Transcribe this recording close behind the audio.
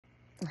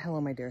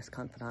Hello, my dearest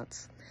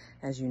confidants.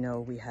 As you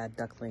know, we had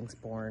ducklings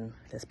born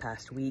this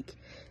past week,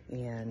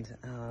 and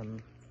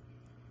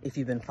if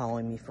you've been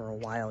following me for a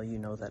while, you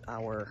know that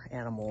our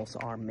animals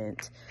are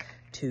meant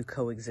to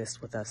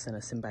coexist with us in a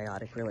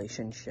symbiotic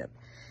relationship.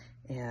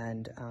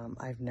 And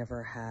I've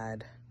never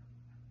had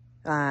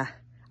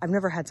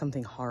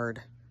something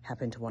hard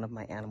happen to one of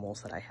my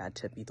animals that I had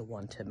to be the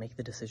one to make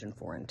the decision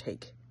for and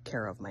take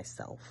care of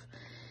myself.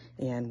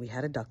 And we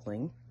had a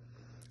duckling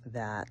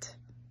that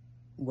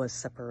was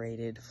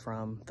separated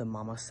from the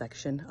mama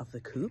section of the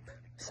coop,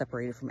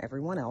 separated from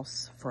everyone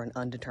else for an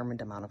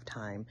undetermined amount of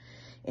time.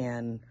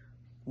 And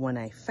when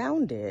I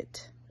found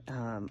it,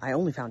 I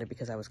only found it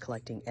because I was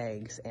collecting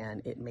eggs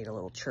and it made a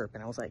little chirp,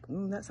 and I was like,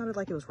 that sounded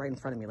like it was right in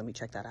front of me. Let me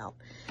check that out.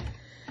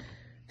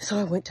 So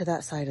I went to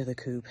that side of the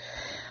coop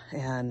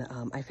and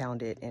I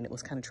found it, and it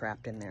was kind of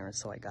trapped in there, and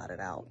so I got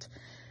it out.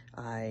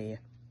 I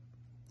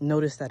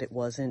noticed that it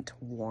wasn't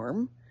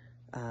warm,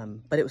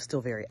 but it was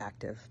still very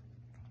active.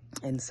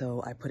 And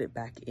so I put it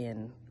back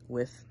in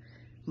with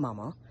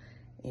Mama,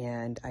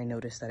 and I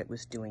noticed that it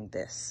was doing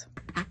this.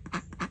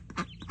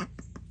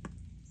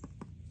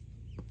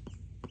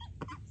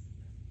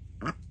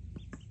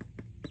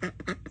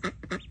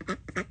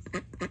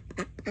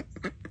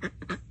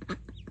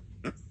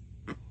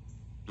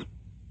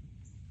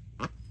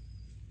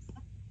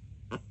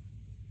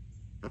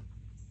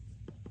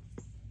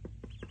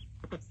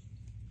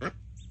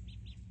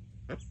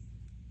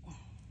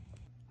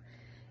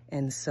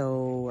 And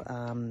so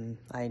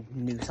I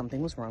knew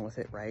something was wrong with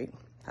it, right?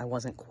 I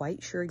wasn't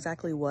quite sure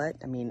exactly what.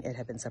 I mean, it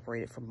had been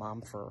separated from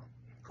Mom for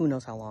who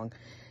knows how long.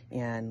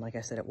 And like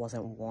I said, it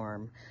wasn't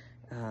warm.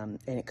 And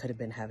it could have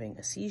been having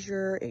a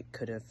seizure. It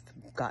could have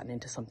gotten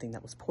into something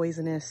that was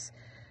poisonous.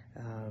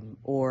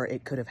 Or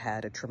it could have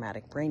had a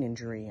traumatic brain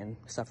injury and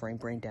suffering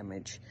brain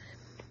damage.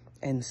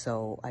 And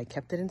so I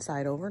kept it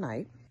inside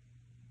overnight.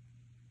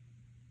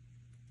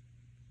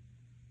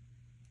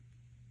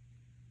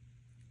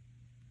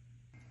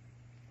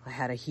 I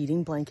had a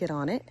heating blanket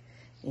on it,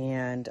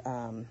 and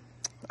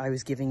I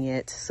was giving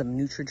it some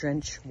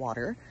Nutri-Drench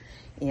water,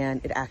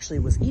 and it actually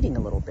was eating a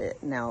little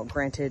bit. Now,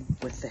 granted,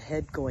 with the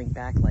head going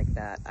back like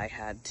that, I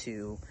had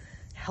to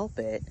help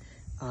it,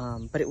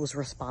 but it was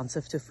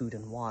responsive to food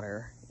and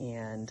water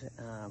and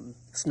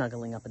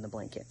snuggling up in the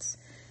blankets.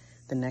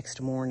 The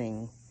next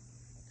morning,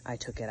 I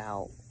took it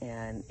out,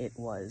 and it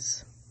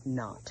was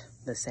not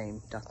the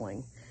same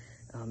duckling.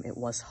 It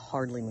was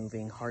hardly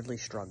moving, hardly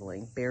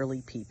struggling,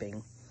 barely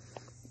peeping.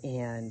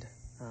 And,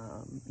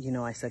 you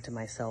know, I said to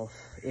myself,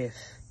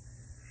 if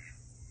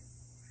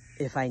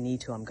I need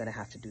to, I'm going to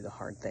have to do the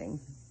hard thing.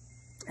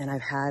 And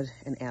I've had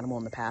an animal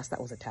in the past that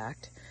was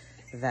attacked,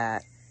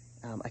 that,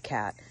 a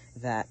cat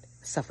that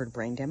suffered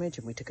brain damage,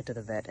 and we took it to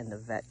the vet, and the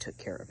vet took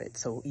care of it.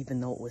 So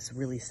even though it was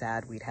really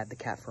sad, we'd had the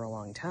cat for a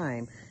long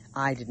time,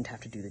 I didn't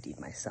have to do the deed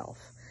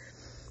myself.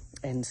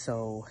 And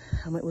so,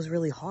 it was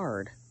really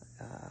hard,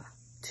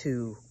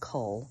 to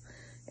cull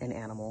an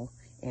animal.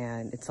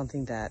 And it's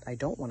something that I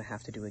don't want to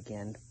have to do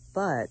again.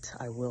 But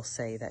I will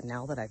say that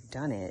now that I've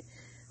done it,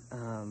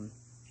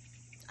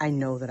 I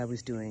know that I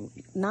was doing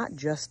not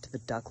just the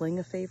duckling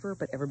a favor,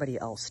 but everybody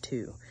else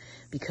too.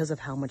 Because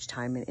of how much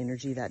time and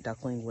energy that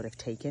duckling would have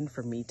taken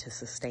for me to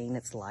sustain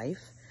its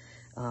life,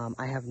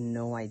 I have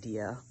no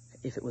idea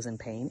if it was in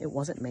pain. It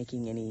wasn't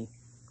making any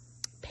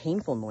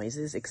painful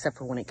noises, except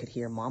for when it could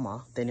hear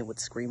Mama. Then it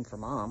would scream for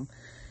Mom.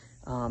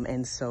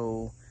 And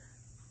so,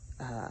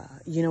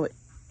 you know,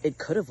 it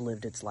could have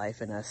lived its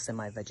life in a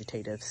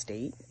semi-vegetative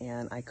state,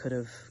 and I could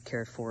have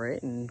cared for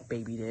it and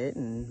babied it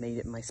and made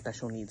it my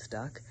special needs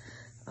duck.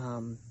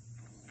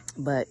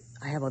 But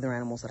I have other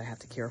animals that I have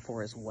to care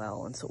for as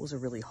well, and so it was a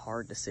really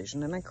hard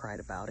decision, and I cried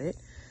about it,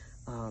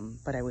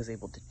 but I was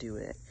able to do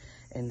it.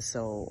 And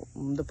so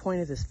the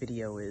point of this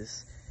video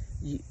is,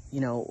 you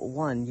know,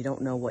 one, you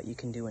don't know what you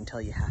can do until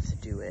you have to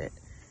do it.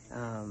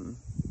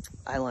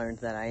 I learned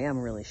that I am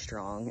really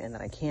strong and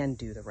that I can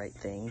do the right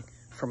thing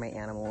for my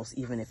animals,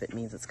 even if it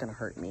means it's going to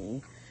hurt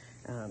me.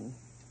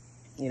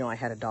 You know, I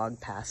had a dog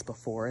pass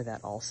before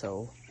that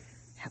also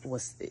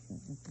was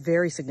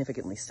very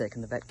significantly sick,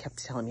 and the vet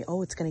kept telling me,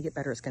 oh, it's going to get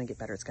better, it's going to get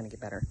better, it's going to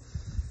get better.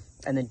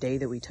 And the day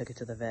that we took it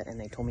to the vet and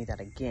they told me that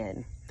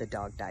again, the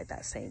dog died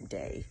that same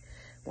day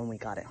when we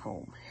got it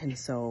home. And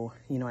so,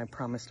 you know, I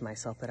promised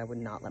myself that I would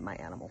not let my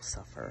animals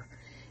suffer.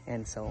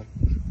 And so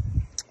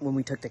when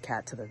we took the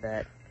cat to the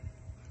vet,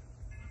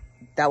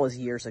 that was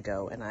years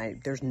ago,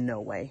 and there's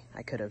no way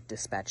I could have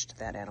dispatched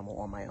that animal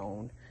on my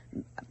own.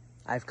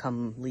 I've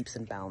come leaps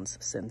and bounds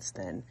since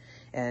then,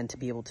 and to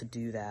be able to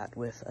do that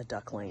with a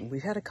duckling.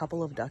 We've had a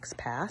couple of ducks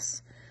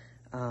pass,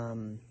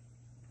 and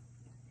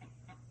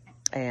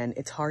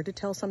it's hard to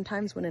tell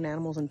sometimes when an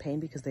animal's in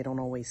pain because they don't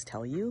always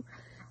tell you.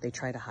 They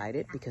try to hide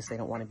it because they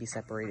don't want to be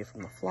separated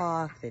from the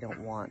flock. They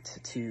don't want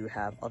to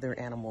have other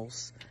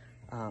animals,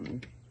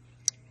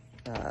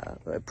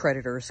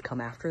 predators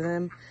come after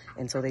them,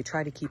 and so they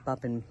try to keep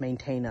up and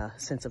maintain a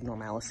sense of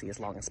normalcy as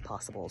long as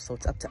possible. So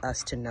it's up to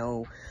us to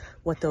know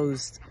what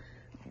those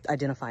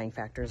identifying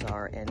factors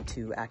are and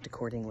to act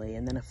accordingly.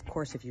 And then of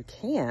course, if you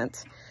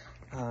can't,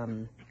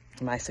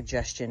 My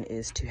suggestion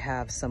is to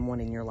have someone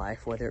in your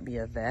life, whether it be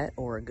a vet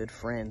or a good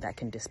friend, that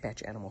can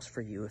dispatch animals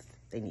for you if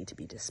they need to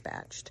be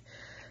dispatched.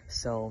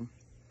 So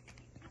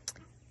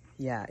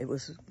yeah, it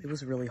was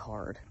really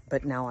hard,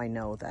 but now I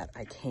know that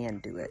I can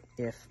do it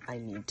if I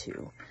need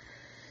to.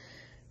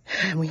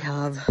 And we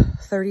have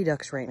 30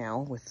 ducks right now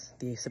with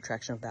the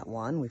subtraction of that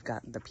one. We've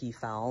got the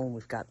peafowl,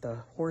 we've got the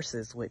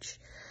horses, which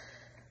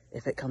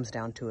if it comes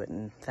down to it,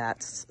 and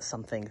that's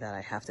something that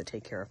I have to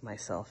take care of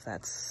myself,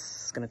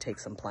 that's going to take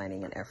some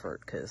planning and effort,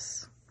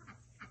 because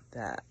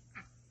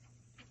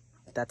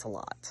that's a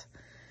lot.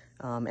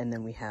 And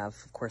then we have,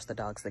 of course, the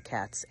dogs, the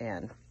cats,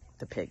 and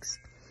the pigs.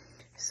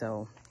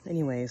 So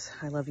anyways,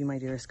 I love you, my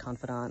dearest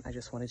confidant. I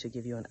just wanted to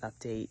give you an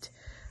update.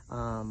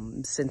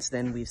 Since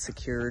then, we've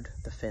secured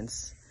the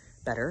fence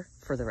better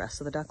for the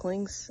rest of the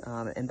ducklings.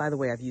 And by the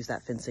way, I've used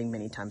that fencing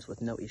many times with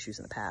no issues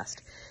in the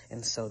past.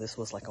 And so this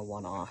was like a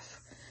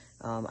one-off.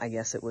 I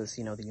guess it was,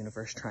 you know, the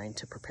universe trying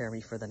to prepare me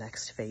for the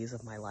next phase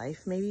of my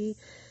life, maybe,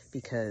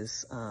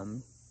 because,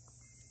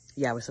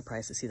 yeah, I was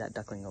surprised to see that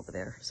duckling over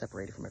there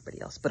separated from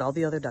everybody else. But all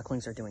the other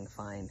ducklings are doing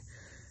fine.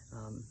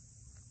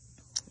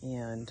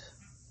 And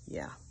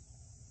yeah,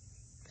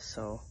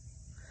 so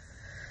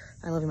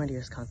I love you, my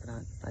dearest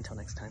confidant. Until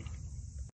next time.